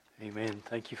Amen.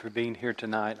 Thank you for being here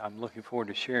tonight. I'm looking forward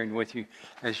to sharing with you.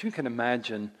 As you can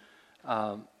imagine,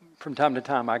 from time to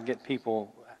time I get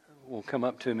people will come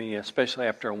up to me, especially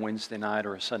after a Wednesday night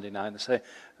or a Sunday night, and say,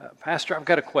 Pastor, I've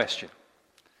got a question.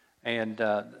 And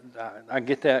I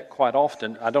get that quite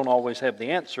often. I don't always have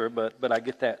the answer, but I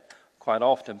get that quite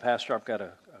often. Pastor, I've got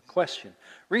a question.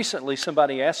 Recently,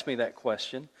 somebody asked me that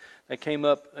question. They came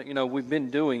up, we've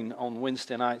been doing on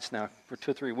Wednesday nights now for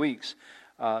 2 or 3 weeks,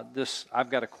 this I've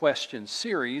Got a Question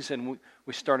series, and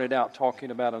we started out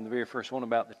talking about on the very first one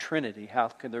about the Trinity. How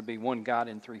can there be one God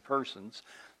in 3 persons?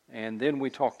 And then we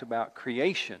talked about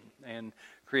creation and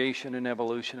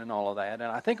evolution and all of that. And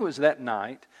I think it was that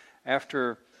night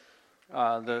after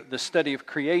the study of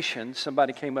creation,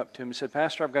 somebody came up to him and said,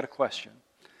 Pastor, I've got a question.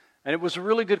 And it was a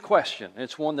really good question.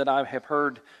 It's one that I have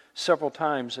heard several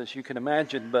times, as you can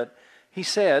imagine. But he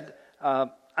said,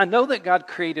 I know that God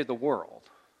created the world,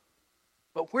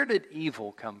 but where did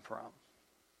evil come from?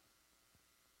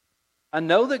 I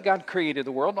know that God created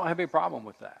the world. I don't have any problem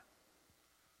with that.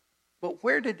 But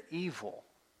where did evil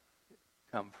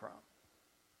come from?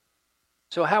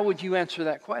 So how would you answer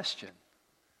that question?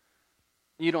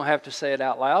 You don't have to say it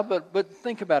out loud, but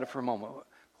think about it for a moment.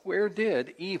 Where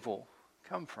did evil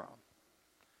come from?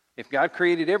 If God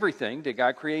created everything, did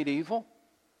God create evil?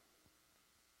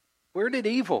 Where did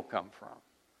evil come from?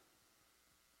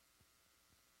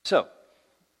 So,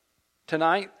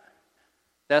 tonight,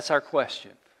 that's our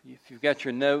question. If you've got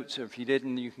your notes, or if you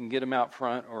didn't, you can get them out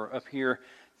front or up here.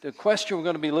 The question we're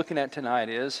going to be looking at tonight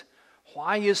is,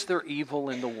 why is there evil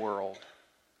in the world?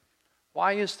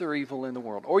 Why is there evil in the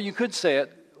world? Or you could say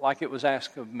it like it was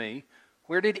asked of me,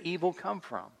 where did evil come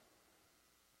from?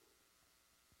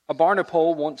 A Barna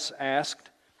poll once asked,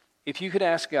 if you could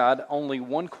ask God only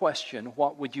one question,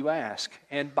 what would you ask?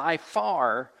 And by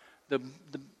far, the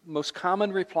most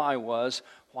common reply was,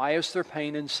 why is there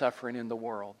pain and suffering in the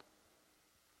world?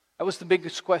 That was the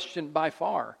biggest question by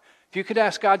far. If you could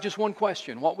ask God just one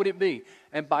question, what would it be?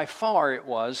 And by far it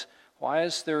was, why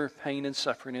is there pain and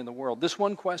suffering in the world? This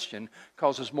one question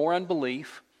causes more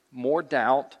unbelief, more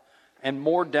doubt, and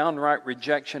more downright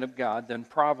rejection of God than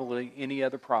probably any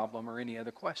other problem or any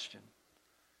other question.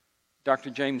 Dr.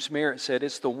 James Merritt said,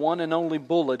 it's the one and only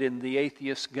bullet in the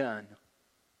atheist's gun.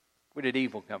 Where did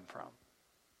evil come from?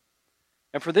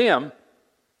 And for them,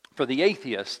 for the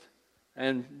atheist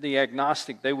and the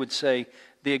agnostic, they would say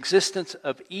the existence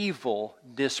of evil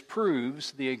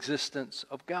disproves the existence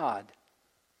of God.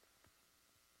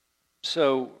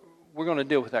 So we're going to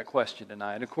deal with that question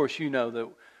tonight. And of course, you know that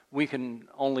we can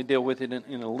only deal with it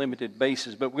in a limited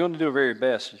basis, but we're going to do our very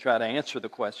best to try to answer the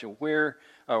question,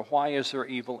 why is there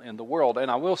evil in the world?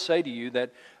 And I will say to you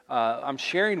that I'm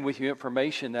sharing with you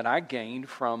information that I gained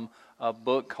from a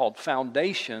book called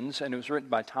Foundations, and it was written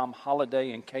by Tom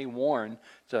Holliday and Kay Warren.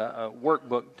 It's a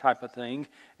workbook type of thing,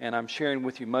 and I'm sharing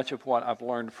with you much of what I've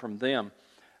learned from them.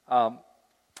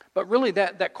 But really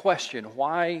that question,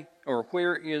 why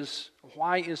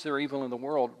is there evil in the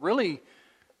world? Really,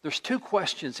 there's 2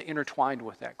 questions intertwined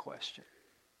with that question.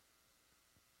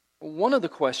 One of the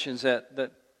questions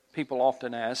that people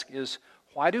often ask is,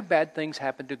 why do bad things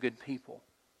happen to good people?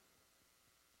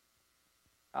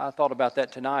 I thought about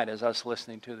that tonight as I was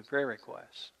listening to the prayer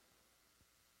requests.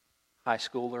 High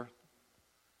school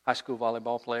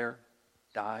volleyball player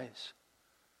dies.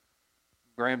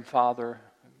 Granddaughter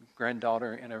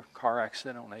in a car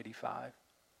accident on 85.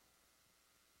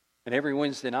 And every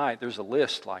Wednesday night there's a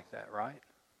list like that, right?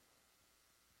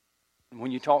 And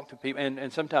when you talk to people,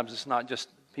 and sometimes it's not just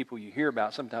people you hear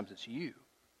about, sometimes it's you.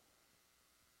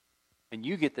 And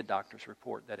you get the doctor's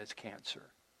report that it's cancer.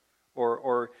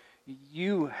 Or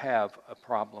you have a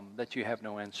problem that you have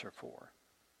no answer for.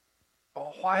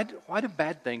 Why do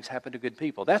bad things happen to good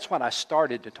people? That's what I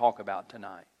started to talk about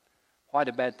tonight. Why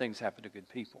do bad things happen to good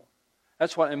people?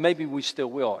 That's what, and maybe we still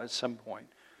will at some point.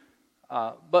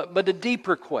 But a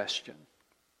deeper question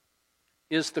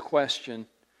is the question,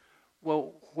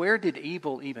 well, where did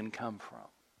evil even come from?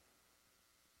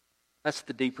 That's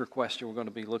the deeper question we're going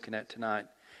to be looking at tonight.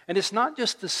 And it's not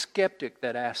just the skeptic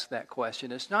that asks that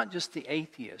question. It's not just the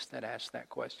atheist that asks that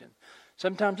question.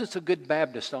 Sometimes it's a good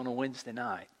Baptist on a Wednesday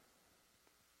night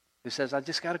who says, I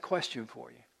just got a question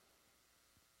for you.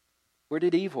 Where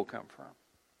did evil come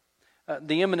from?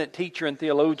 The eminent teacher and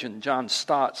theologian John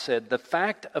Stott said, the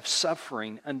fact of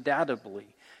suffering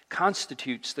undoubtedly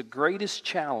constitutes the greatest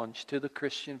challenge to the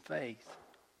Christian faith.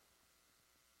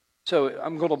 So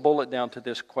I'm going to boil it down to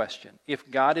this question. If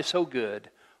God is so good,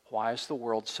 why is the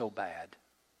world so bad?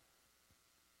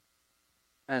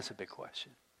 That's a big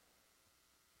question.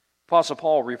 Apostle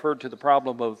Paul referred to the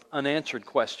problem of unanswered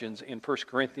questions in 1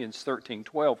 Corinthians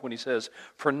 13:12 when he says,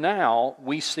 "For now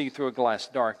we see through a glass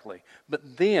darkly,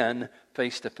 but then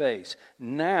face to face.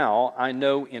 Now I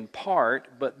know in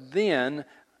part, but then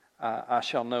I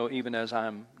shall know even as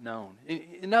I'm known."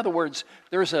 In other words,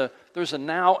 there's a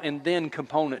now and then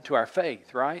component to our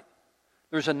faith, right?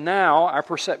 There's a now, our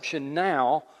perception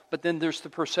now, but then there's the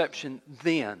perception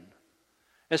then.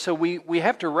 And so we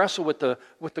have to wrestle with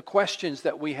the questions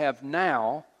that we have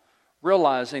now,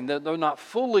 realizing that they're not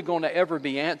fully going to ever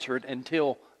be answered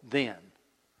until then.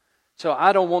 So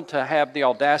I don't want to have the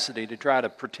audacity to try to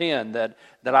pretend that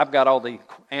I've got all the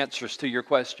answers to your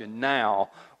question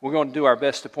now. We're going to do our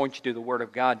best to point you to the Word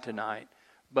of God tonight.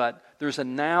 But there's a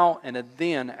now and a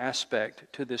then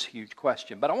aspect to this huge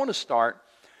question. But I want to start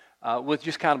with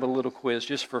just kind of a little quiz,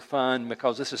 just for fun,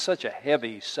 because this is such a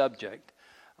heavy subject.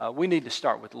 We need to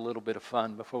start with a little bit of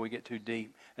fun before we get too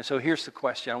deep. And so here's the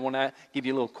question. I want to give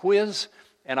you a little quiz,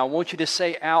 and I want you to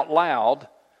say out loud,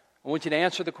 I want you to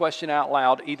answer the question out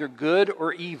loud, either good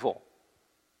or evil.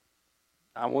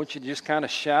 I want you to just kind of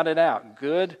shout it out,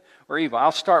 good or evil.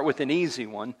 I'll start with an easy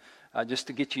one, just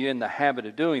to get you in the habit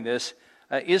of doing this.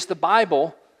 Is the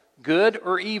Bible good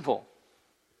or evil?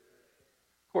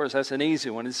 Of course, that's an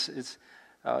easy one.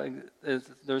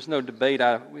 There's no debate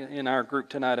in our group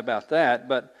tonight about that,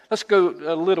 but let's go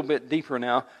a little bit deeper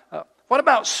now. What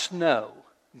about snow?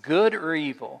 Good or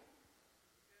evil?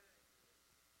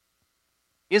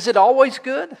 Is it always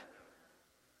good?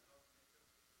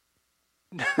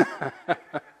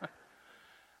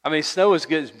 I mean, snow is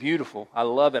good. It's beautiful. I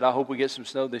love it. I hope we get some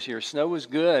snow this year. Snow is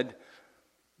good,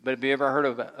 but have you ever heard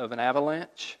of an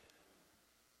avalanche?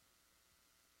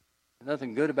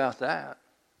 Nothing good about that.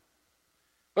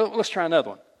 Well, let's try another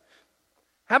one.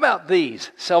 How about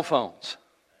these cell phones?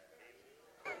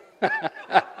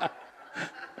 I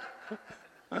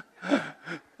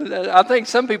think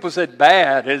some people said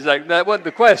bad. It's like that wasn't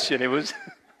the question. It was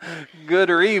good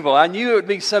or evil. I knew it would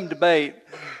be some debate.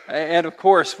 And of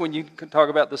course, when you talk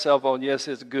about the cell phone, yes,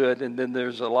 it's good. And then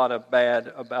there's a lot of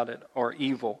bad about it or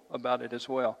evil about it as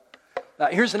well. Now,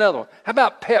 here's another one. How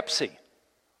about Pepsi?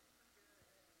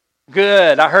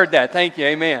 Good. I heard that. Thank you.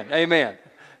 Amen. Amen.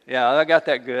 Yeah, I got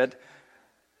that good.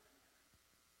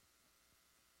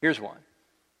 Here's one.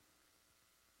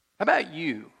 How about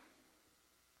you?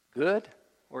 Good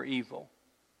or evil?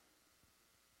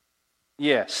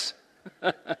 Yes.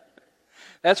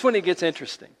 That's when it gets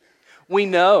interesting. We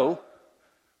know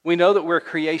that we're a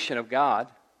creation of God,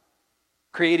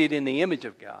 created in the image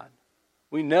of God.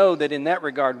 We know that in that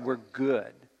regard we're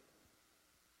good.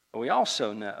 But we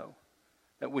also know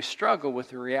that we struggle with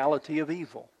the reality of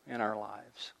evil in our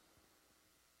lives.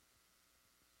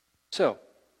 So,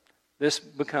 this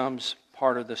becomes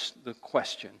part of the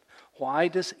question. Why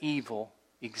does evil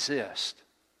exist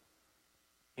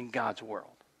in God's world?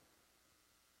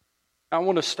 I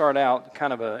want to start out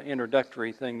kind of an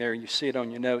introductory thing there. You see it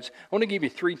on your notes. I want to give you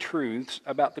 3 truths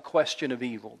about the question of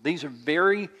evil. These are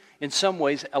very, in some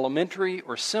ways, elementary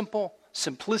or simple,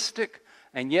 simplistic,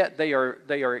 and yet they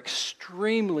are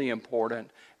extremely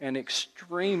important and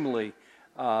extremely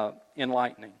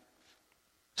enlightening.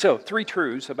 So, 3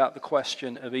 truths about the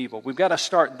question of evil. We've got to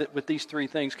start with these 3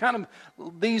 things.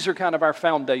 These are kind of our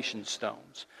foundation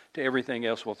stones to everything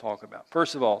else we'll talk about.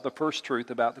 First of all, the first truth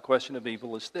about the question of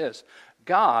evil is this: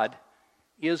 God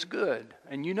is good,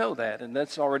 and you know that, and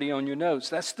that's already on your notes.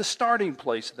 That's the starting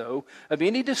place, though, of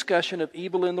any discussion of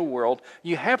evil in the world.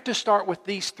 You have to start with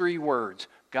these 3 words: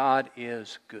 God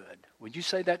is good. Would you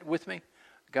say that with me?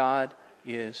 God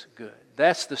is good.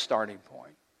 That's the starting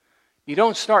point. You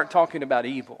don't start talking about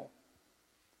evil.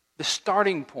 The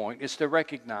starting point is to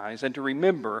recognize and to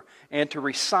remember and to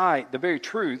recite the very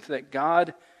truth that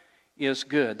God is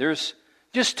good. There's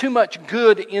just too much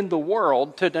good in the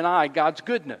world to deny God's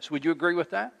goodness. Would you agree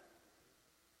with that?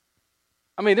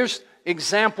 I mean, there's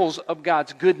examples of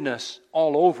God's goodness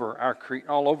all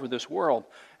over this world.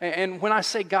 And when I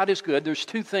say God is good, there's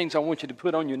 2 things I want you to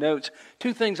put on your notes.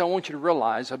 2 things I want you to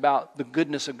realize about the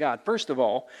goodness of God. First of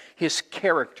all, His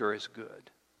character is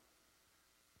good.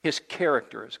 His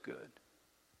character is good.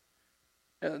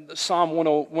 Psalm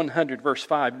 100 verse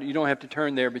 5, you don't have to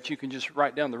turn there, but you can just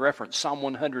write down the reference. Psalm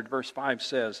 100 verse 5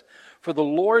 says, "For the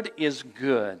Lord is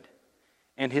good,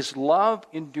 and His love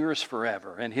endures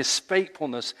forever, and His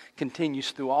faithfulness continues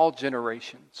through all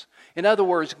generations." In other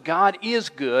words, God is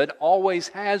good, always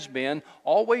has been,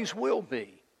 always will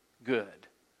be good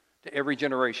to every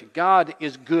generation. God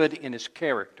is good in His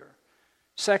character.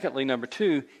 Secondly, number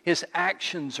 2, His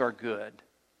actions are good.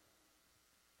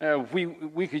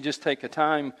 We could just take a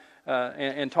time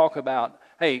and talk about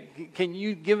hey, can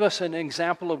you give us an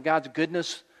example of God's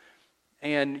goodness?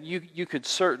 And you could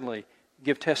certainly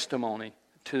give testimony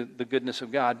to the goodness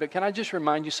of God. But can I just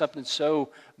remind you something so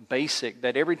basic,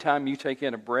 that every time you take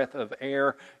in a breath of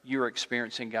air, you're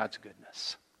experiencing God's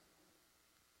goodness?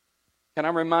 Can I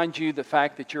remind you the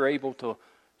fact that you're able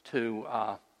to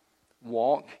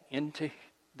walk into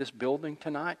this building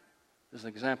tonight is an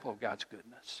example of God's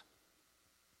goodness?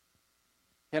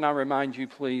 Can I remind you,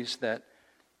 please, that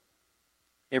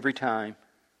every time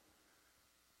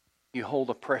you hold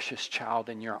a precious child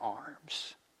in your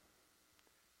arms,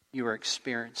 you are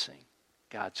experiencing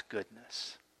God's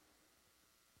goodness?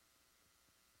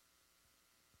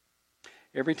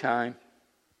 Every time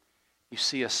you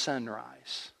see a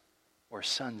sunrise or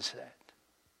sunset,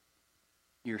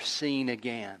 you're seeing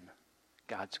again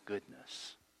God's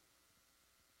goodness.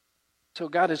 So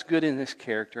God is good in His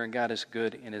character, and God is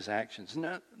good in His actions.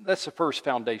 And that's the first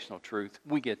foundational truth.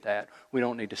 We get that. We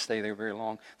don't need to stay there very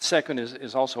long. Second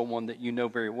is also one that you know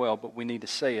very well, but we need to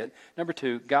say it. Number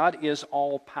two, God is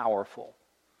all-powerful.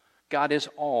 God is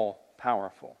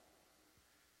all-powerful.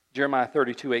 Jeremiah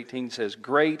 32:18 says,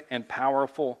 "Great and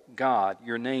powerful God,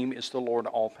 your name is the Lord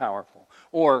all-powerful."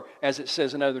 Or, as it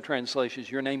says in other translations,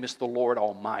 your name is the Lord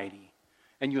Almighty.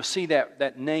 And you'll see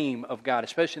that name of God,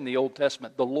 especially in the Old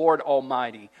Testament, the Lord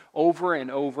Almighty, over and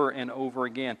over and over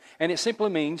again. And it simply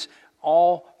means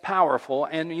all-powerful.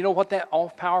 And you know what that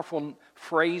all-powerful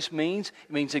phrase means?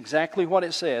 It means exactly what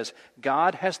it says.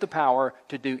 God has the power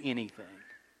to do anything.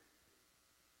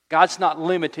 God's not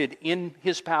limited in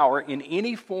His power in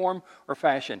any form or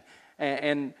fashion.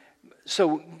 And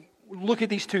so look at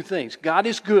these two things. God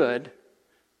is good,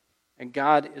 and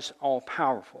God is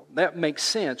all-powerful. That makes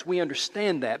sense. We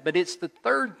understand that. But it's the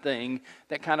third thing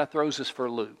that kind of throws us for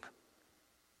a loop.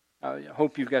 I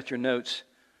hope you've got your notes.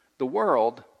 The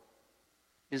world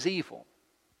is evil.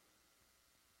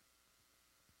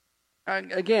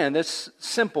 Again, that's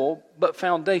simple but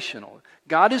foundational.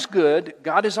 God is good.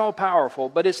 God is all-powerful.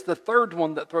 But it's the third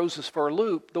one that throws us for a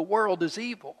loop. The world is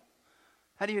evil.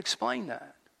 How do you explain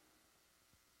that?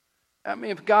 I mean,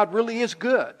 if God really is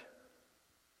good,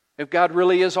 if God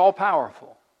really is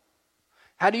all-powerful,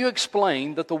 how do you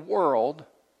explain that the world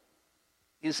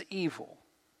is evil?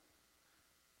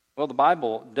 Well, the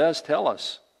Bible does tell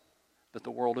us that the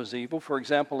world is evil. For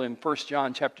example, in 1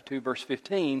 John chapter 2, verse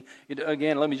 15,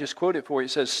 again, let me just quote it for you. It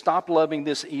says, "Stop loving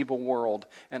this evil world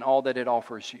and all that it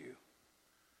offers you." It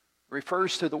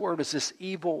refers to the world as this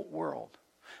evil world.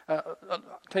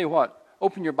 I'll tell you what,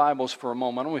 open your Bibles for a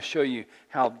moment. I want to show you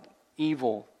how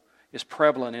evil is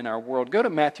prevalent in our world. Go to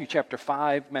Matthew chapter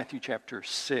 5, Matthew chapter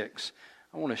 6.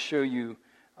 I want to show you,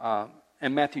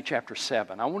 and Matthew chapter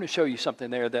 7. I want to show you something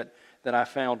there that I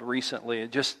found recently,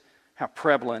 just how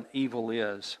prevalent evil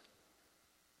is.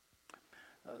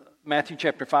 Matthew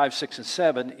chapter 5, 6, and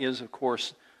 7 is, of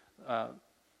course,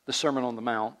 the Sermon on the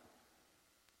Mount.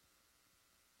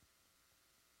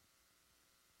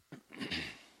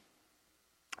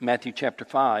 Matthew chapter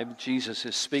 5, Jesus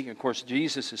is speaking. Of course,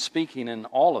 Jesus is speaking in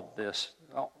all of this,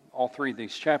 all three of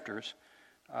these chapters.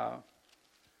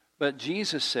 But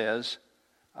Jesus says,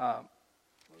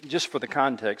 just for the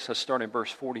context, let's start in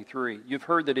verse 43. "You've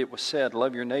heard that it was said,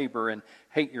 'Love your neighbor and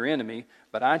hate your enemy.'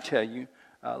 But I tell you,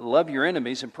 love your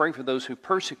enemies and pray for those who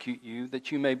persecute you,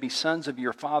 that you may be sons of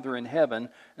your Father in heaven."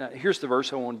 Now, here's the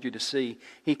verse I wanted you to see.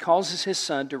 "He causes His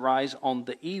sun to rise on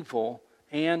the evil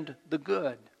and the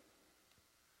good."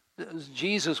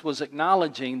 Jesus was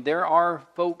acknowledging there are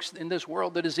folks in this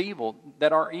world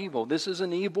that are evil. This is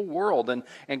an evil world,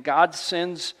 and God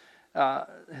sends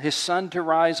His sun to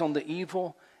rise on the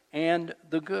evil and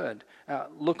the good.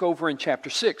 Look over in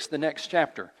chapter 6, the next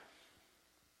chapter.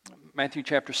 Matthew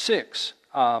chapter 6,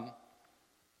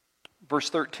 verse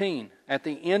 13. At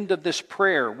the end of this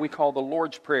prayer, we call the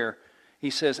Lord's Prayer,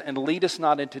 He says, "And lead us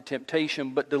not into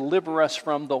temptation, but deliver us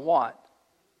from the" what?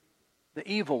 The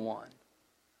evil one.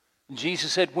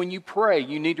 Jesus said, when you pray,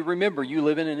 you need to remember you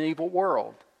live in an evil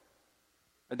world.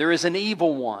 There is an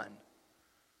evil one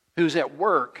who's at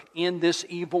work in this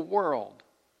evil world.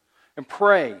 And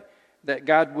pray that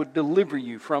God would deliver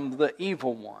you from the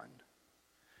evil one.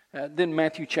 Then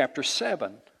Matthew chapter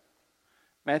 7.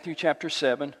 Matthew chapter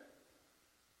 7.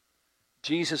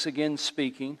 Jesus again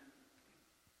speaking.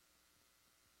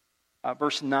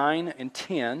 Verse 9 and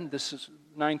 10. This is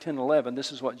 9, 10, 11.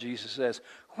 This is what Jesus says.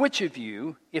 "Which of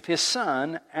you, if his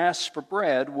son asks for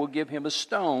bread, will give him a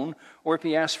stone? Or if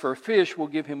he asks for a fish, will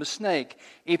give him a snake?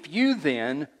 If you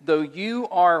then, though you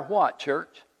are" what,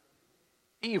 church?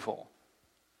 "Evil,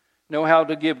 know how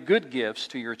to give good gifts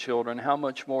to your children, how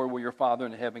much more will your Father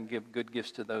in heaven give good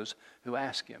gifts to those who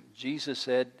ask Him?" Jesus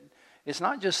said, It's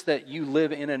not just that you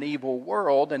live in an evil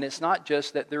world, and it's not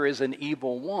just that there is an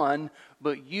evil one,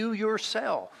 but you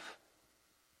yourself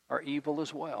are evil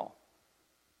as well.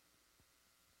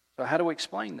 So how do we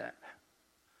explain that?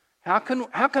 How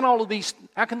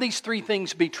can these three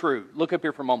things be true? Look up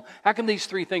here for a moment. How can these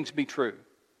three things be true?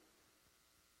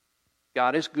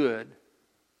 God is good.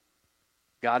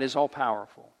 God is all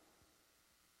powerful.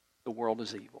 The world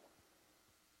is evil.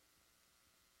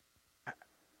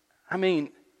 I mean,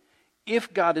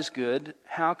 if God is good,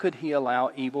 how could He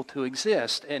allow evil to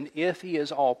exist? And if He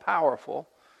is all powerful,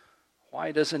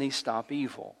 why doesn't He stop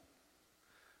evil?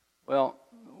 Well,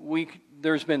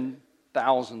 there's been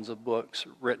thousands of books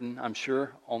written, I'm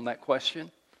sure, on that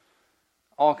question.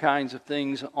 All kinds of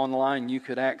things online you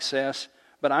could access,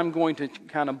 but I'm going to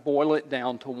kind of boil it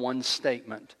down to one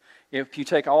statement. If you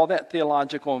take all that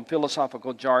theological and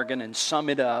philosophical jargon and sum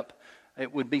it up,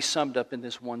 it would be summed up in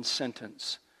this one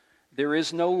sentence. There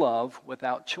is no love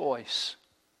without choice.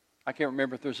 I can't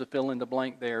remember if there's a fill in the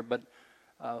blank there, but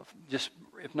just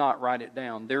if not, write it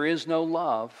down. There is no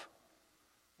love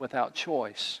without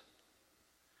choice.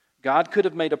 God could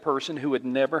have made a person who would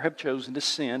never have chosen to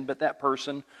sin, but that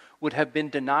person would have been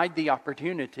denied the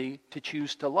opportunity to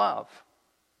choose to love.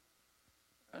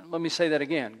 Let me say that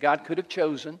again. God could have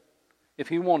chosen, if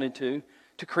He wanted to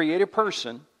create a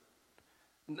person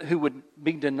who would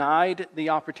be denied the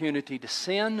opportunity to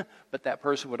sin, but that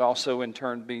person would also in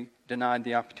turn be denied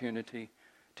the opportunity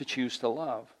to choose to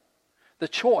love. The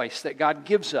choice that God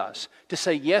gives us to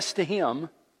say yes to Him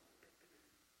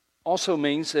also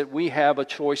means that we have a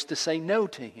choice to say no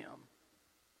to Him.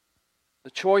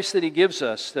 The choice that He gives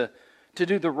us to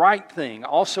do the right thing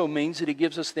also means that He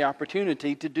gives us the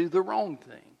opportunity to do the wrong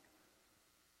thing.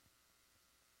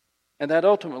 And that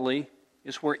ultimately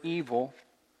is where evil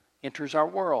enters our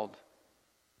world.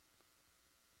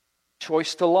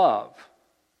 Choice to love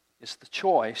is the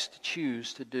choice to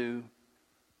choose to do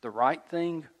the right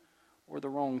thing or the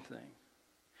wrong thing.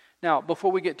 Now,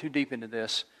 before we get too deep into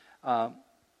this, I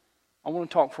want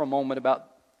to talk for a moment about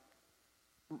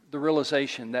the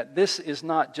realization that this is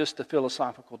not just a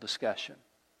philosophical discussion.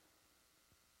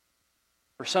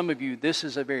 For some of you, this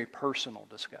is a very personal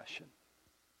discussion.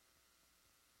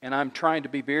 And I'm trying to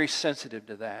be very sensitive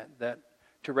to that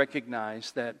to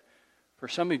recognize that for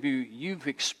some of you, you've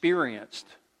experienced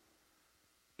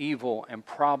evil and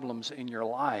problems in your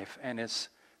life, and this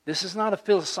is not a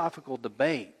philosophical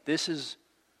debate. This is,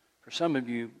 for some of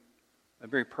you, a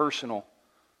very personal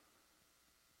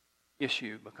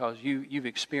issue because you've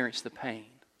experienced the pain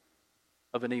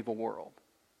of an evil world,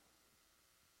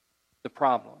 the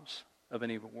problems of an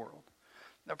evil world.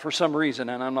 Now, for some reason,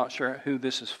 and I'm not sure who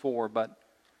this is for, but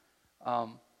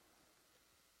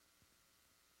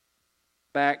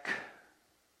back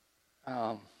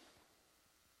a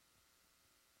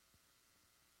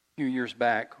few years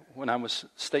back when I was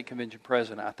state convention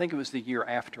president, I think it was the year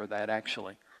after that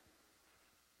actually,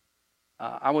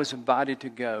 I was invited to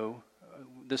go.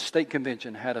 The state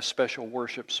convention had a special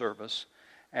worship service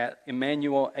at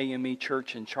Emmanuel AME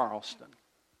Church in Charleston.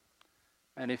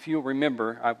 And if you'll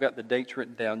remember, I've got the dates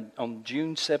written down. On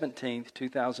June 17th,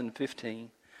 2015,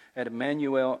 at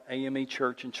Emmanuel AME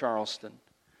Church in Charleston,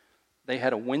 they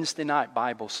had a Wednesday night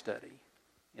Bible study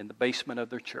in the basement of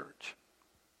their church.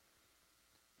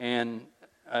 And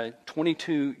a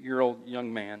 22-year-old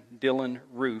young man, Dylan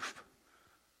Roof,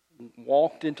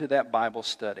 walked into that Bible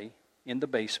study in the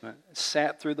basement,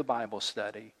 sat through the Bible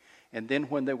study, and then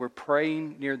when they were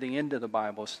praying near the end of the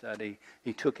Bible study,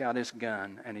 he took out his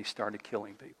gun and he started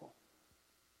killing people.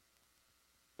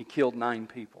 He killed 9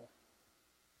 people.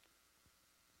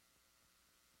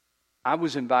 I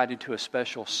was invited to a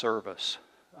special service.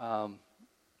 I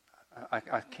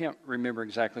can't remember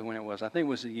exactly when it was. I think it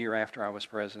was the year after I was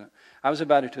president. I was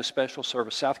invited to a special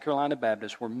service. South Carolina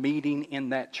Baptists were meeting in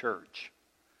that church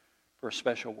for a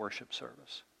special worship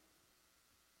service.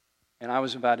 And I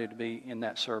was invited to be in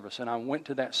that service. And I went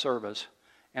to that service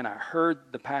and I heard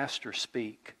the pastor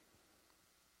speak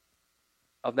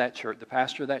of that church, the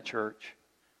pastor of that church,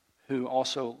 who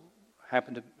also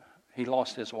he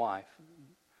lost his wife.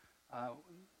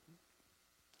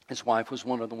 His wife was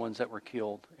one of the ones that were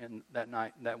killed in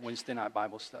that Wednesday night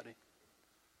Bible study.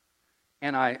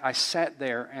 And I sat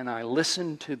there and I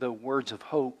listened to the words of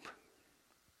hope.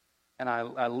 And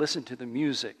I listened to the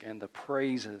music and the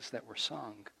praises that were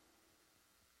sung.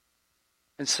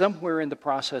 And somewhere in the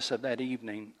process of that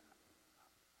evening,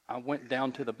 I went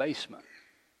down to the basement.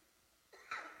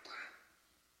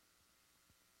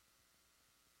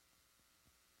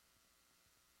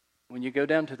 When you go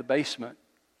down to the basement,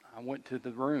 I went to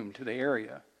the room, to the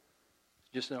area.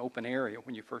 It's just an open area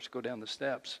when you first go down the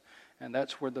steps. And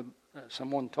that's where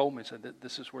someone told me, said that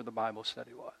this is where the Bible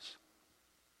study was.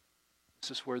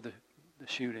 This is where the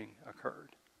shooting occurred.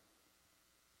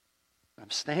 I'm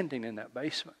standing in that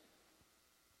basement.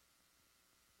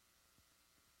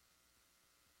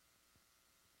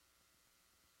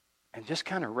 And just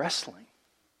kind of wrestling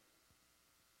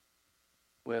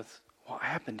with what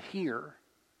happened here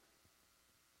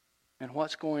and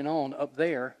what's going on up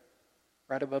there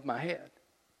right above my head.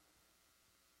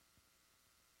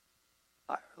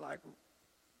 Like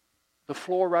the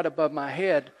floor right above my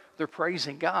head, they're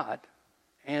praising God.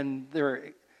 And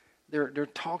they're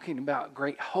talking about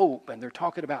great hope, and they're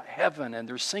talking about heaven, and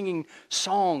they're singing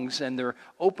songs, and they're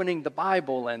opening the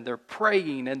Bible, and they're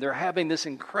praying, and they're having this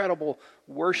incredible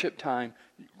worship time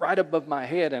right above my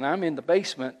head, and I'm in the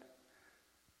basement.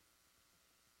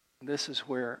 This is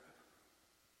where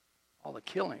all the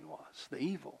killing was, the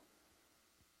evil.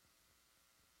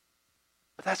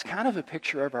 But that's kind of a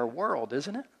picture of our world,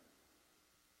 isn't it?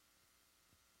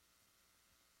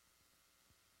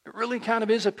 It really kind of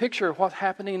is a picture of what's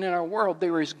happening in our world.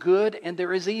 There is good and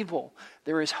there is evil.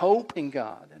 There is hope in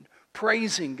God and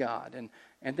praising God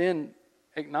and then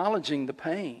acknowledging the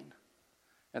pain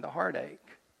and the heartache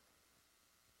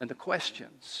and the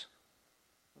questions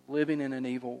of living in an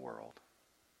evil world.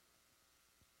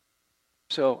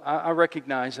 So I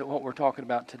recognize that what we're talking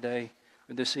about today,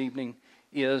 this evening,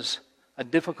 is a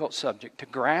difficult subject to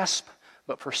grasp,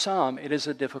 but for some it is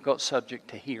a difficult subject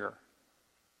to hear.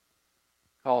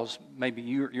 Because maybe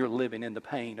you're living in the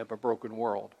pain of a broken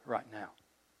world right now.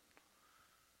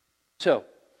 So,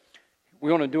 we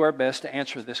want to do our best to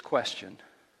answer this question.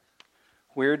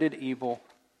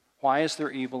 Why is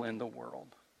there evil in the world?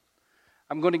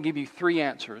 I'm going to give you 3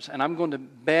 answers, and I'm going to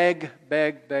beg.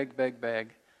 I'm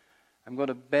going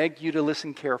to beg you to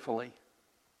listen carefully,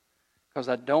 because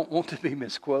I don't want to be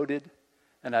misquoted,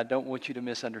 and I don't want you to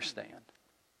misunderstand.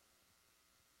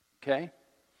 Okay?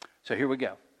 So here we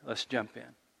go. Let's jump in.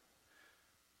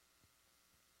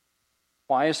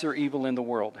 Why is there evil in the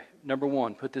world? Number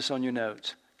 1, put this on your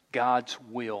notes. God's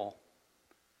will.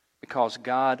 Because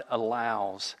God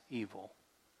allows evil.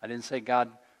 I didn't say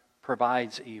God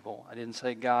provides evil. I didn't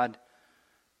say God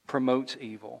promotes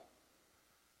evil.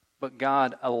 But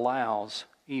God allows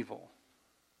evil.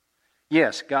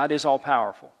 Yes, God is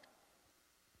all-powerful.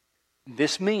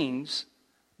 This means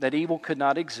that evil could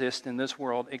not exist in this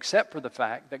world except for the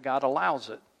fact that God allows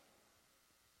it.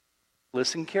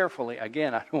 Listen carefully.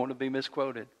 Again, I don't want to be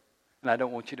misquoted, and I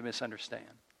don't want you to misunderstand.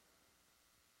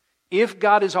 If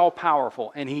God is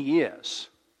all-powerful, and He is,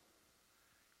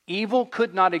 evil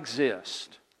could not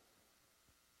exist.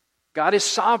 God is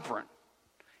sovereign.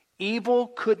 Evil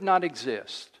could not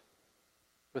exist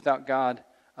without God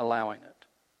allowing it.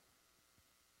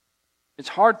 It's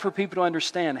hard for people to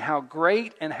understand how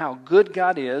great and how good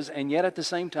God is, and yet at the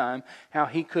same time, how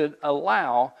He could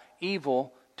allow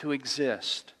evil to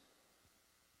exist.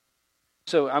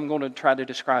 So I'm going to try to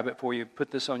describe it for you.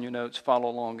 Put this on your notes. Follow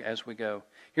along as we go.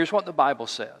 Here's what the Bible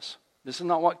says. This is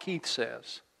not what Keith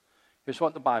says. Here's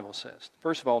what the Bible says.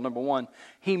 First of all, number 1,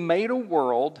 He made a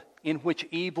world in which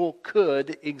evil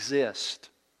could exist.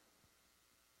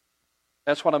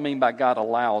 That's what I mean by God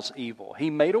allows evil. He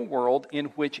made a world in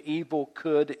which evil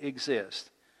could exist.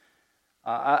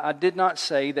 I did not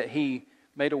say that He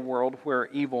made a world where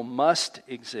evil must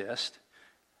exist.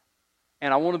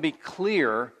 And I want to be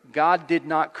clear, God did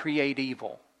not create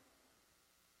evil.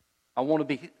 I want to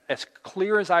be as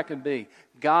clear as I can be.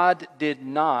 God did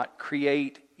not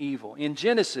create evil. In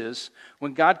Genesis,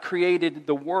 when God created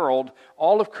the world,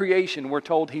 all of creation, we're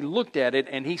told He looked at it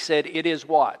and He said, it is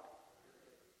what?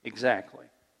 Exactly.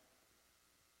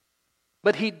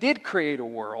 But He did create a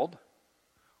world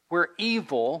where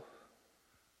evil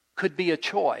could be a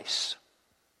choice.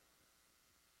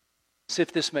 See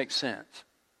if this makes sense.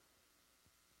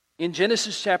 In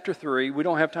Genesis chapter 3, we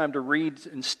don't have time to read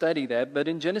and study that, but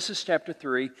in Genesis chapter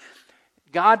 3,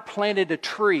 God planted a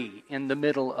tree in the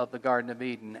middle of the Garden of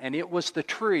Eden, and it was the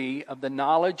tree of the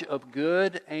knowledge of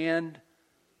good and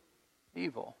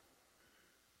evil.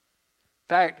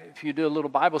 In fact, if you do a little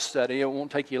Bible study, it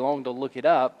won't take you long to look it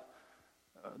up.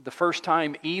 The first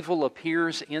time evil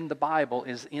appears in the Bible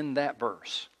is in that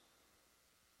verse.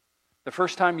 The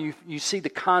first time you see the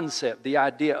concept, the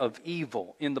idea of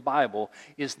evil in the Bible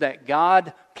is that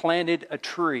God planted a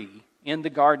tree in the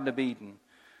Garden of Eden,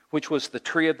 which was the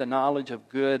tree of the knowledge of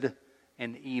good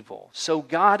and evil. So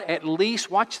God at least,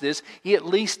 watch this, He at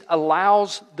least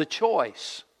allows the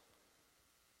choice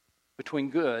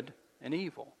between good and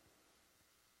evil.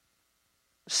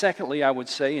 Secondly, I would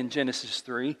say in Genesis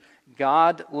 3,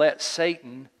 God let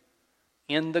Satan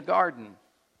in the garden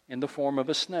in the form of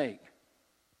a snake.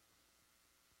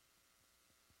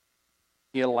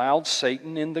 He allowed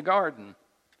Satan in the garden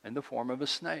in the form of a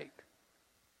snake.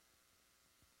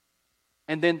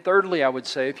 And then thirdly, I would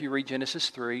say, if you read Genesis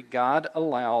 3, God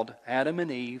allowed Adam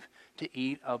and Eve to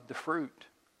eat of the fruit.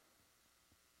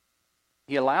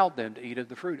 He allowed them to eat of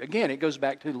the fruit. Again, it goes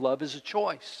back to love is a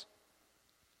choice.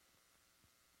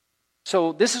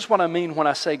 So this is what I mean when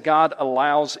I say God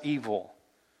allows evil.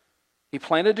 He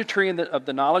planted a tree of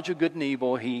the knowledge of good and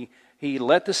evil. He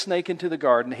let the snake into the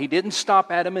garden. He didn't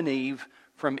stop Adam and Eve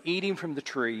from eating from the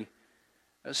tree.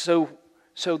 So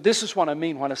this is what I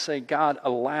mean when I say God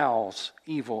allows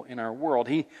evil in our world.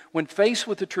 When faced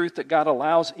with the truth that God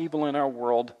allows evil in our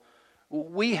world,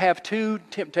 we have two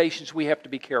temptations we have to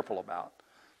be careful about.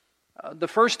 The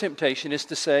first temptation is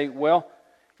to say, well,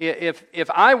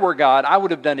 if I were God, I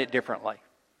would have done it differently.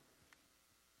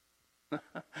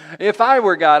 If I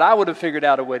were God, I would have figured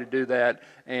out a way to do that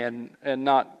and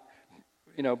not,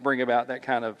 bring about that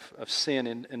kind of sin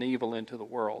and evil into the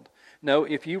world. No,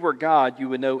 if you were God, you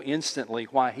would know instantly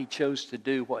why He chose to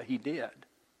do what He did.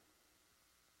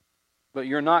 But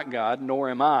you're not God, nor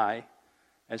am I.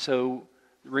 And so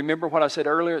remember what I said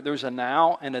earlier, there's a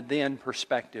now and a then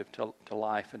perspective to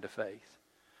life and to faith.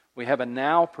 We have a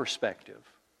now perspective.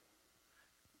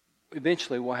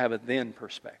 Eventually we'll have a then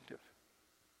perspective.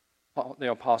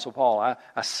 The Apostle Paul,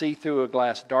 I see through a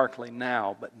glass darkly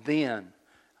now, but then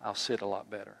I'll see it a lot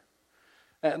better.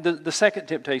 The second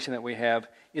temptation that we have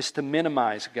is to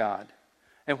minimize God.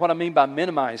 And what I mean by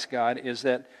minimize God is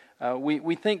that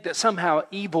we think that somehow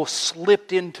evil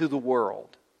slipped into the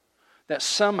world. That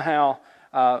somehow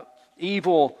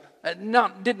evil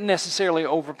didn't necessarily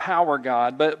overpower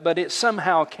God, but it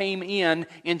somehow came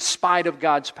in spite of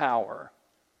God's power.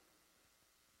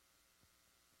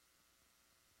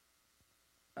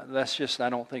 That's just, I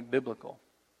don't think, biblical.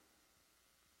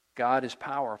 God is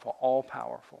powerful, all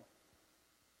powerful.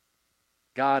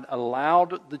 God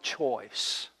allowed the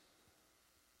choice,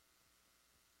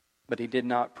 but He did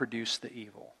not produce the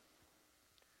evil.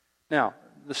 Now,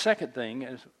 the second thing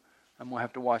is, I'm going to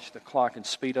have to watch the clock and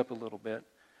speed up a little bit.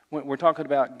 When we're talking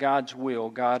about God's will,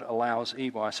 God allows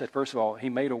evil. I said, first of all, He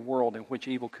made a world in which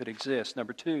evil could exist.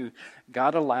 Number two,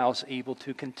 God allows evil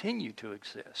to continue to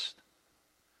exist.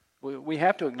 We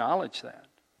have to acknowledge that.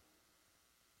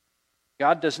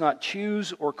 God does not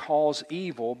choose or cause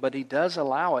evil, but He does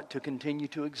allow it to continue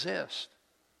to exist.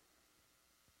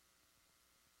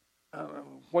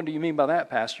 What do you mean by that,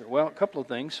 Pastor? Well, a couple of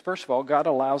things. First of all, God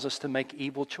allows us to make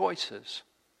evil choices.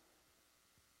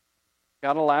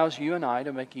 God allows you and I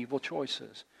to make evil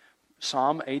choices.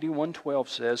 Psalm 81:12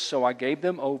 says, "So I gave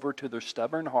them over to their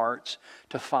stubborn hearts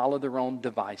to follow their own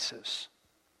devices."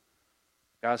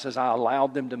 God says, I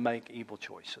allowed them to make evil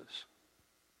choices.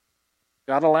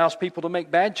 God allows people to make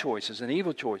bad choices and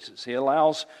evil choices. He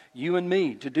allows you and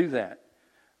me to do that.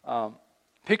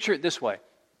 Picture it this way.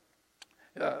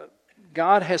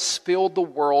 God has filled the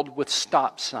world with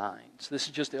stop signs. This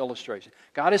is just an illustration.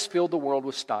 God has filled the world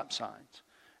with stop signs.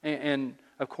 And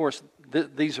of course,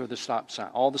 these are the stop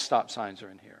signs. All the stop signs are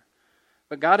in here.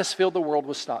 But God has filled the world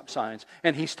with stop signs.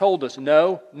 And He's told us,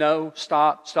 no,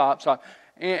 stop, stop, stop.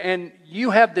 And you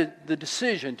have the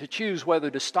decision to choose whether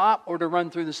to stop or to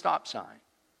run through the stop sign.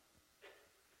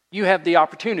 You have the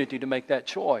opportunity to make that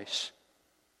choice.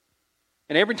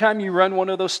 And every time you run one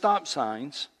of those stop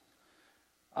signs,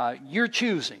 you're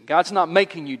choosing. God's not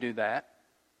making you do that.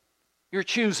 You're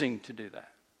choosing to do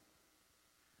that.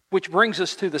 Which brings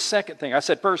us to the second thing. I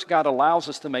said first, God allows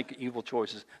us to make evil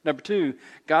choices. Number two,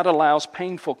 God allows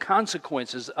painful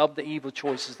consequences of the evil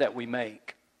choices that we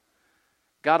make.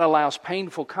 God allows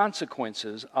painful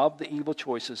consequences of the evil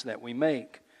choices that we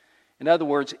make. In other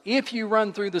words, if you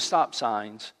run through the stop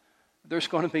signs, there's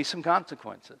going to be some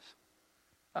consequences.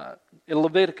 In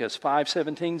Leviticus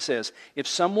 5:17 says, if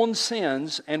someone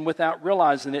sins and without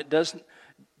realizing it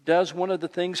does one of the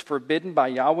things forbidden by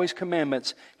Yahweh's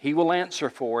commandments, he will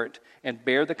answer for it and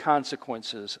bear the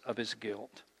consequences of his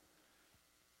guilt.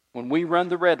 When we run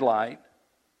the red light,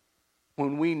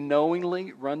 when we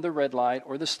knowingly run the red light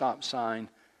or the stop sign,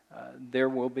 there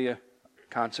will be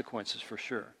consequences for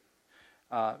sure.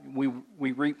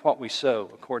 We reap what we sow,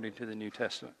 according to the New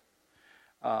Testament.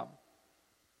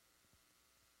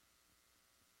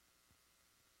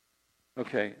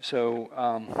 Okay, so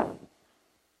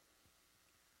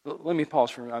let me pause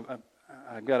for a minute.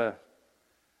 I've got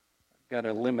to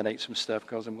eliminate some stuff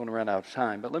because I'm going to run out of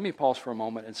time. But let me pause for a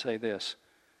moment and say this.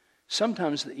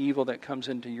 Sometimes the evil that comes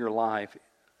into your life,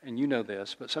 and you know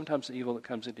this, but sometimes the evil that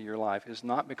comes into your life is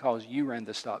not because you ran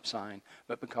the stop sign,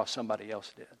 but because somebody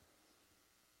else did.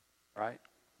 Right?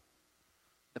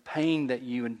 The pain that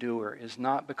you endure is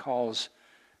not because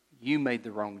you made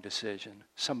the wrong decision.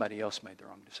 Somebody else made the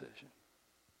wrong decision.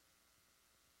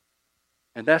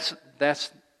 And that's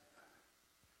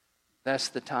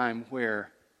the time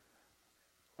where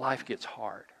life gets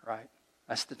hard, right?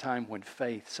 That's the time when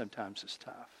faith sometimes is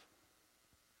tough.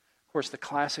 Of course, the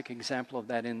classic example of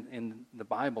that in the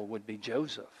Bible would be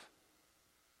Joseph.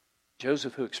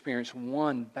 Joseph, who experienced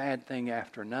one bad thing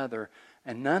after another,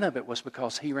 and none of it was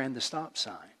because he ran the stop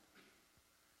sign.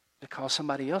 Because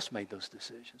somebody else made those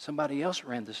decisions. Somebody else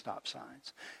ran the stop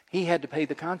signs. He had to pay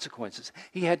the consequences.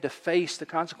 He had to face the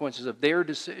consequences of their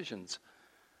decisions.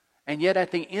 And yet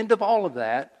at the end of all of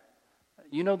that,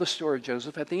 you know the story of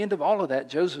Joseph. At the end of all of that,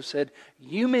 Joseph said,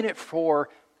 "You meant it for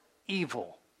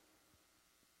evil,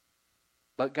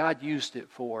 but God used it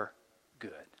for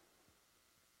good."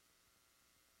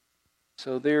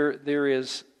 So there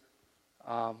is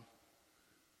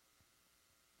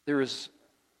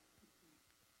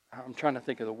I'm trying to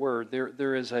think of the word.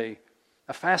 There is a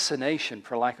fascination,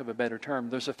 for lack of a better term.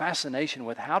 There's a fascination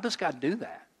with how does God do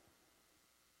that?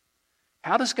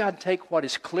 How does God take what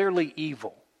is clearly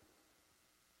evil,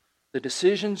 the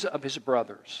decisions of his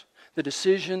brothers, the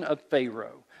decision of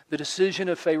Pharaoh, the decision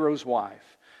of Pharaoh's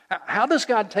wife? How does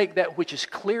God take that which is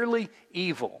clearly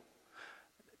evil,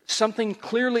 something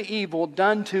clearly evil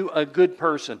done to a good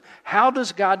person? How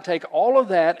does God take all of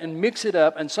that and mix it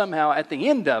up, and somehow at the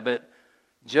end of it,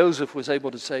 Joseph was able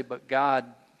to say, but God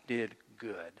did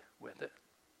good with it?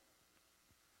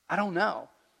 I don't know.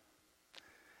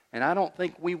 And I don't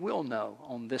think we will know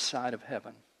on this side of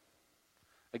heaven.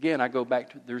 Again, I go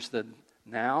back to there's the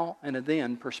now and a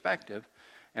then perspective.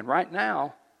 And right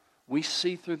now, we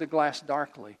see through the glass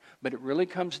darkly. But it really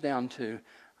comes down to,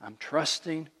 I'm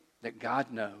trusting that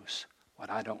God knows what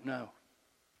I don't know.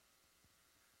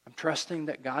 I'm trusting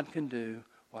that God can do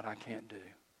what I can't do.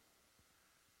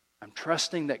 I'm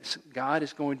trusting that God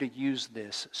is going to use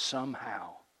this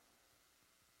somehow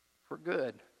for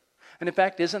good. And in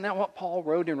fact, isn't that what Paul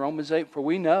wrote in Romans 8? For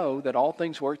we know that all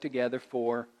things work together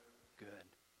for good.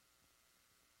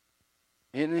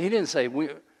 And he didn't say, it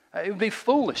would be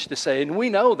foolish to say, and we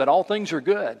know that all things are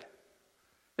good.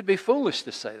 It'd be foolish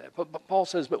to say that. But Paul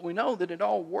says, but we know that it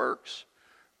all works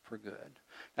for good.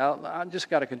 Now, I just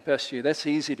got to confess to you, that's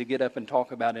easy to get up and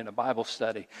talk about in a Bible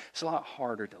study. It's a lot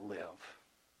harder to live.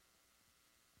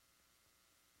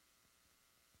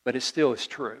 But it still is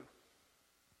true.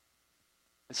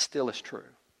 It still is true.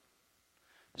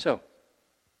 So,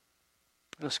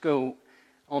 let's go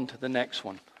on to the next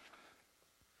one.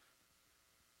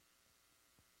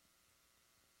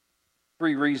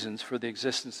 3 reasons for the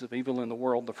existence of evil in the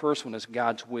world. The first one is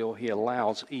God's will. He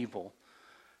allows evil.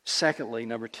 Secondly,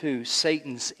 number 2,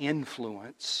 Satan's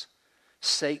influence.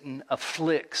 Satan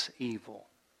afflicts evil.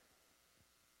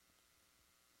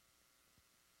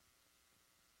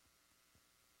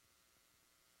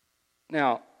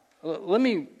 Now, let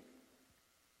me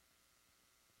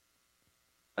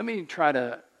try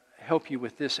to help you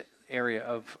with this area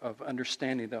of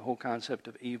understanding the whole concept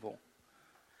of evil.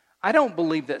 I don't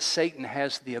believe that Satan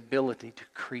has the ability to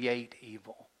create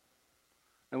evil.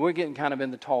 And we're getting kind of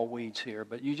in the tall weeds here,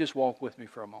 but you just walk with me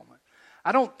for a moment.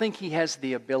 I don't think he has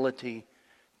the ability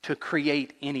to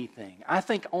create anything. I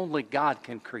think only God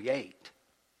can create.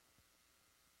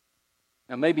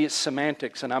 Now, maybe it's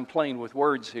semantics and I'm playing with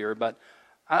words here, but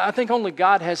I think only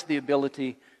God has the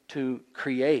ability to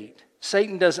create.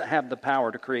 Satan doesn't have the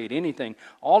power to create anything.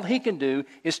 All he can do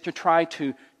is to try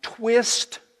to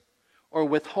twist or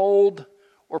withhold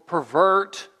or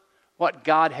pervert what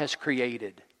God has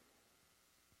created.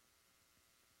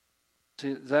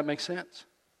 See, does that make sense?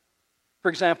 For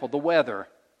example, the weather.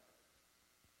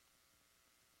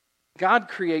 God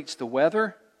creates the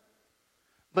weather,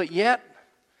 but yet,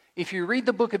 if you read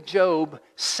the book of Job,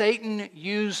 Satan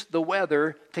used the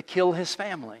weather to kill his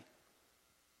family.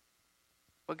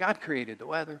 But God created the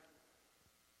weather.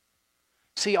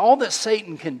 See, all that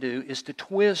Satan can do is to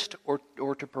twist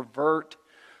or to pervert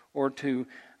or to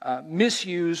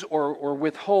misuse or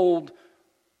withhold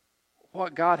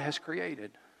what God has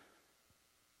created.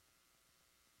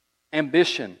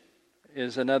 Ambition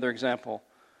is another example.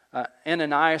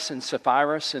 Ananias and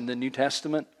Sapphira in the New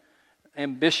Testament.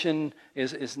 Ambition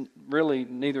is really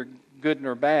neither good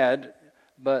nor bad,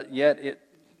 but yet it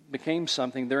became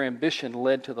something. Their ambition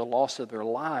led to the loss of their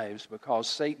lives because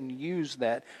Satan used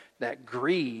that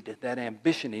greed, that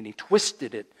ambition, and he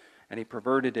twisted it and he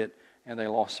perverted it, and they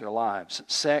lost their lives.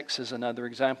 Sex is another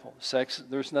example. Sex,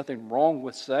 there's nothing wrong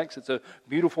with sex. It's a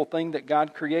beautiful thing that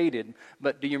God created.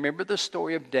 But do you remember the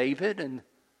story of David and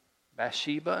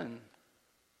Bathsheba and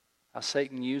how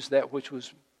Satan used that which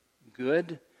was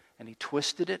good and he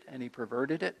twisted it and he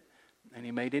perverted it and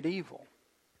he made it evil?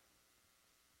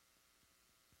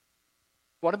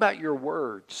 What about your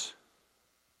words?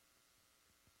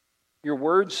 Your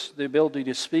words, the ability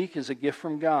to speak, is a gift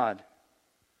from God.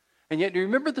 And yet, do you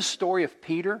remember the story of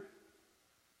Peter?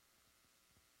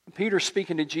 Peter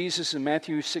speaking to Jesus in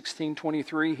Matthew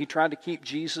 16:23, he tried to keep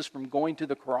Jesus from going to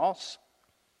the cross.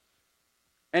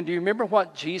 And do you remember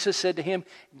what Jesus said to him?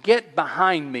 "Get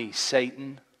behind me,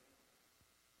 Satan."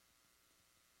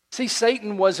 See,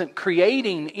 Satan wasn't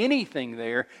creating anything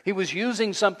there. He was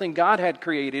using something God had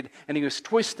created, and he was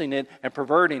twisting it and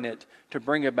perverting it to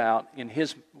bring about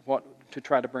to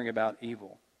try to bring about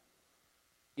evil.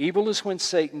 Evil is when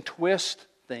Satan twists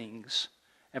things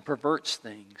and perverts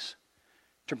things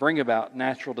to bring about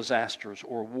natural disasters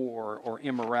or war or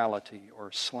immorality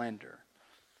or slander.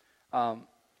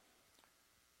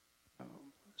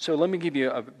 So let me give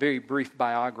you a very brief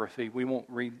biography. We won't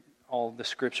read all the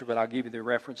scripture, but I'll give you the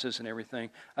references and everything.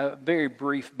 A very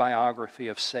brief biography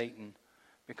of Satan,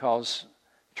 because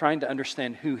trying to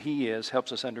understand who he is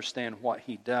helps us understand what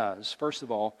he does. First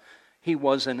of all, he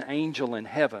was an angel in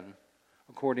heaven,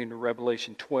 according to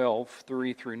Revelation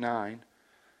 12:3 through 9,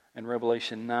 and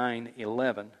Revelation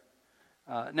 9:11.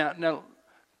 Now,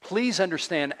 please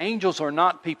understand, angels are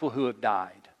not people who have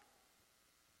died.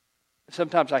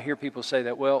 Sometimes I hear people say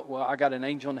that, well, I got an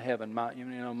angel in heaven,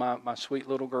 my sweet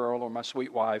little girl or my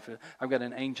sweet wife, I've got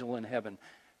an angel in heaven.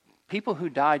 People who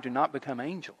die do not become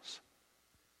angels.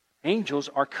 Angels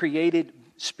are created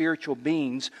spiritual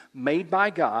beings made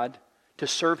by God to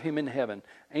serve Him in heaven.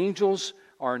 Angels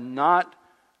are not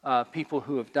people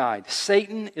who have died.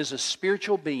 Satan is a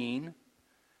spiritual being.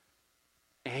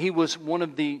 He was one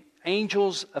of the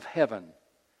angels of heaven,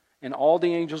 and all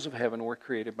the angels of heaven were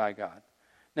created by God.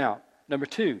 Now, number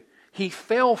two, he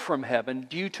fell from heaven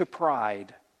due to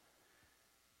pride.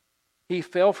 He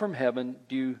fell from heaven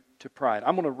due to pride.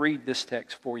 I'm going to read this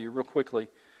text for you real quickly.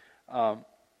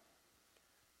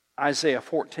 Isaiah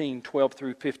 14:12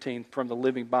 through 15 from the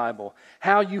Living Bible.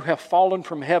 "How you have fallen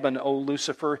from heaven, O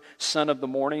Lucifer, son of the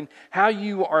morning. How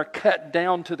you are cut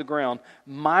down to the ground,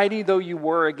 mighty though you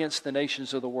were against the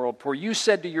nations of the world. For you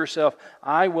said to yourself,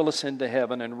 I will ascend to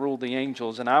heaven and rule the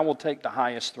angels, and I will take the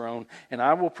highest throne, and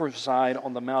I will preside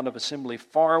on the mount of assembly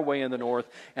far away in the north,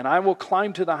 and I will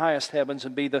climb to the highest heavens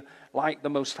and be like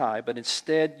the Most High. But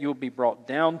instead you'll be brought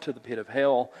down to the pit of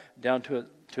hell, down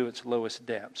to its lowest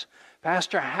depths."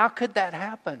 Pastor, how could that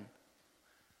happen?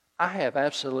 I have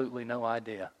absolutely no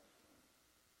idea.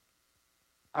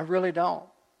 I really don't.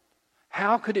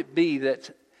 How could it be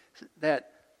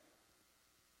that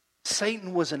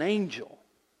Satan was an angel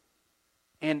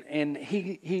and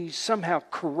he somehow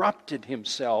corrupted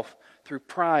himself through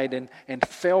pride and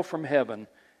fell from heaven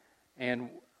and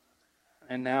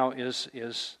now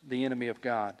is the enemy of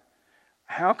God?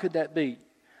 How could that be?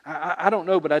 I don't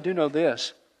know, but I do know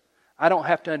this. I don't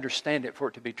have to understand it for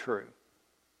it to be true.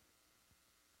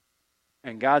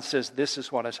 And God says this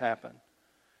is what has happened.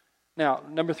 Now,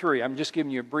 number three, I'm just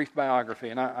giving you a brief biography,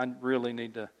 and I really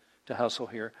need to hustle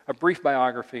here. A brief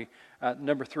biography.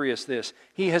 Number three is this.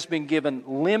 He has been given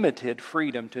limited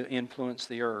freedom to influence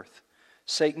the earth.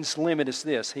 Satan's limit is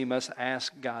this. He must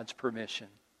ask God's permission.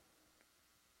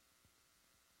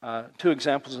 Two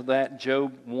examples of that,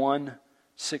 Job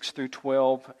 1:6 through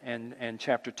 12, and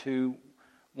chapter 2,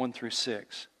 1 through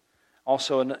 6.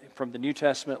 Also from the New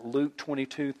Testament, Luke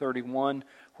 22:31,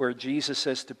 where Jesus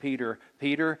says to Peter,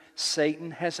 "Peter,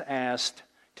 Satan has asked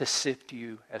to sift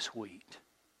you as wheat."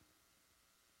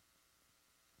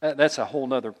 That's a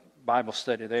whole other Bible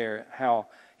study there, how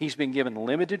he's been given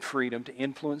limited freedom to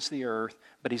influence the earth,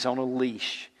 but he's on a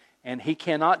leash. And he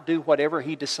cannot do whatever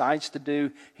he decides to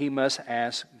do. He must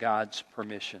ask God's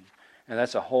permission. And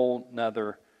that's a whole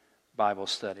nother Bible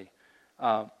study.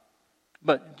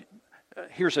 But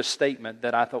here's a statement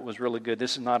that I thought was really good.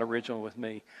 This is not original with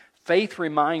me. Faith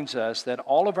reminds us that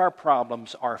all of our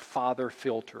problems are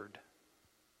Father-filtered.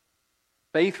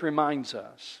 Faith reminds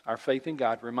us, our faith in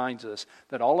God reminds us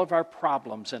that all of our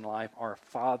problems in life are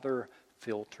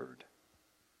Father-filtered.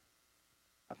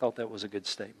 I thought that was a good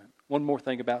statement. One more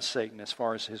thing about Satan as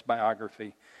far as his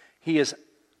biography. He is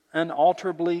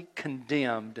unalterably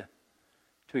condemned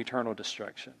to eternal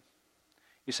destruction.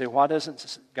 You say, why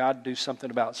doesn't God do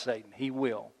something about Satan? He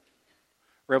will.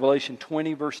 Revelation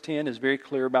 20 verse 10 is very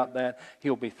clear about that.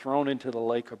 He'll be thrown into the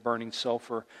lake of burning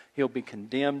sulfur. He'll be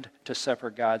condemned to suffer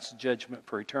God's judgment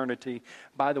for eternity.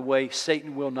 By the way,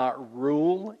 Satan will not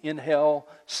rule in hell.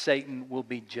 Satan will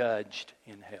be judged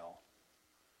in hell.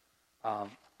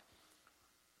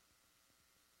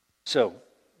 So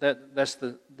that's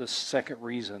the second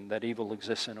reason that evil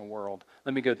exists in a world.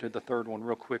 Let me go to the third one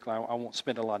real quickly. I won't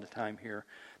spend a lot of time here.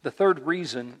 The third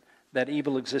reason that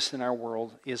evil exists in our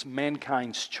world is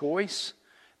mankind's choice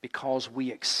because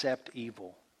we accept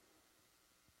evil.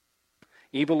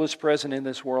 Evil is present in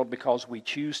this world because we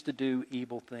choose to do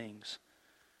evil things.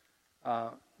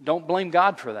 Don't blame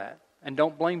God for that, and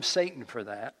don't blame Satan for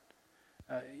that.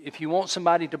 If you want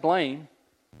somebody to blame,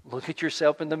 look at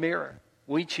yourself in the mirror.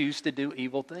 We choose to do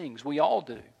evil things. We all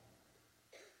do.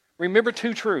 Remember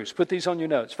two truths. Put these on your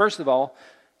notes. First of all,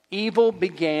 evil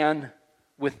began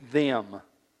with them.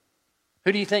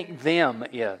 Who do you think them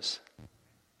is?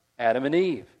 Adam and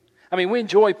Eve. I mean, we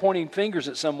enjoy pointing fingers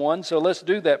at someone, so let's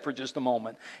do that for just a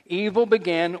moment. Evil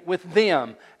began with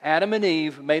them. Adam and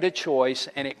Eve made a choice,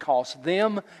 and it cost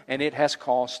them, and it has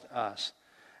cost us.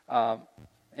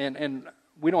 And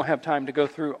we don't have time to go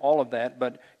through all of that,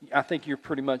 but I think you're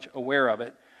pretty much aware of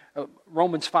it.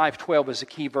 Romans 5:12 is a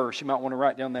key verse. You might want to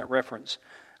write down that reference.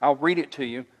 I'll read it to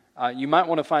you. You might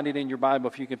want to find it in your Bible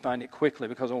if you can find it quickly,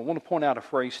 because I want to point out a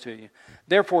phrase to you.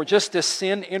 Therefore, just as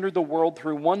sin entered the world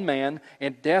through one man,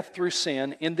 and death through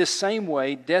sin, in this same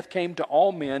way death came to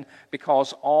all men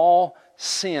because all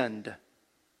sinned.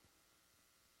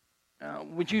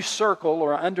 Would you circle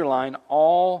or underline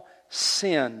all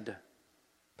sinned?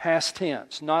 Past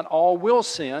tense. Not all will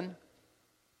sin.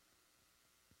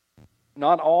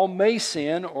 Not all may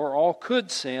sin or all could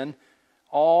sin.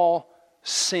 All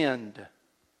sinned.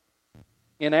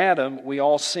 In Adam, we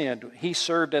all sinned. He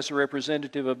served as a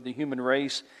representative of the human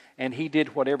race, and he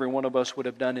did what every one of us would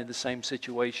have done in the same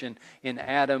situation. In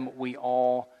Adam, we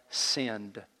all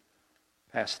sinned.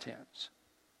 Past tense.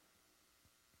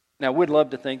 Now, we'd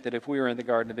love to think that if we were in the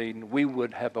Garden of Eden, we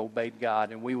would have obeyed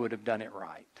God and we would have done it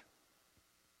right.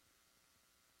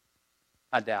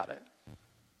 I doubt it.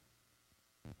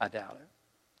 I doubt it.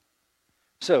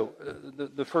 So,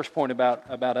 the first point about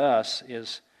us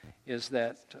is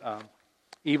that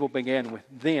evil began with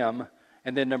them.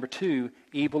 And then number two,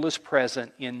 evil is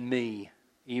present in me.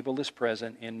 Evil is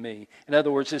present in me. In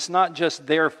other words, it's not just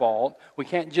their fault. We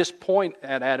can't just point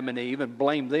at Adam and Eve and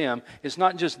blame them. It's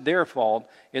not just their fault.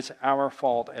 It's our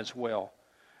fault as well.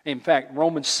 In fact,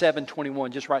 Romans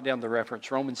 7:21, just write down the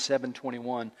reference. Romans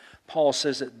 7:21, Paul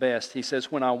says it best. He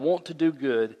says, when I want to do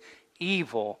good,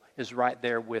 evil is right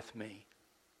there with me.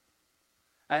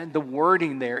 And the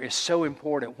wording there is so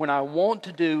important. When I want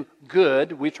to do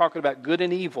good, we're talking about good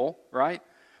and evil, right?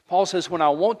 Paul says, when I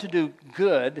want to do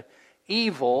good,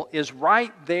 evil is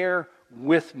right there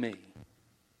with me.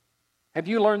 Have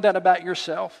you learned that about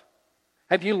yourself?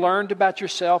 Have you learned about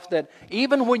yourself that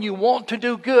even when you want to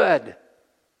do good,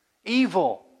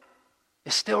 evil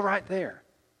is still right there?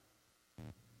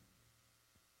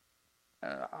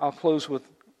 I'll close with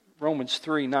Romans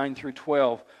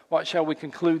 3:9-12. What shall we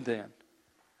conclude then?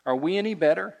 Are we any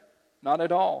better? Not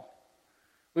at all.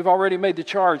 We've already made the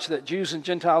charge that Jews and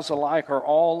Gentiles alike are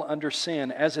all under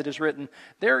sin, as it is written,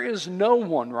 there is no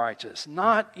one righteous,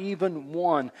 not even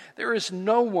one. There is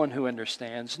no one who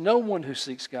understands, no one who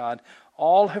seeks God.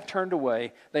 All have turned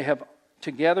away. They have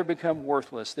together become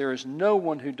worthless. There is no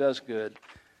one who does good,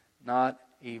 not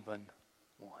even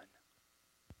one.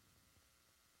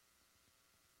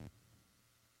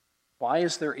 Why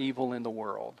is there evil in the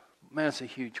world? Man, that's a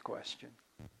huge question.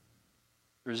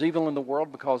 There's evil in the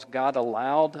world because God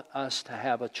allowed us to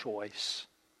have a choice.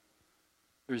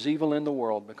 There's evil in the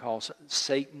world because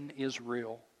Satan is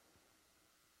real.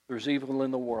 There's evil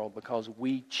in the world because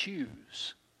we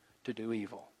choose to do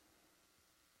evil.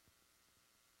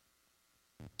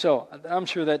 So I'm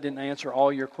sure that didn't answer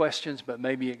all your questions, but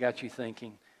maybe it got you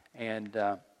thinking, and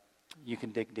you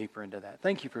can dig deeper into that.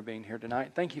 Thank you for being here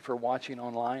tonight. Thank you for watching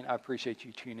online. I appreciate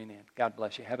you tuning in. God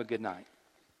bless you. Have a good night.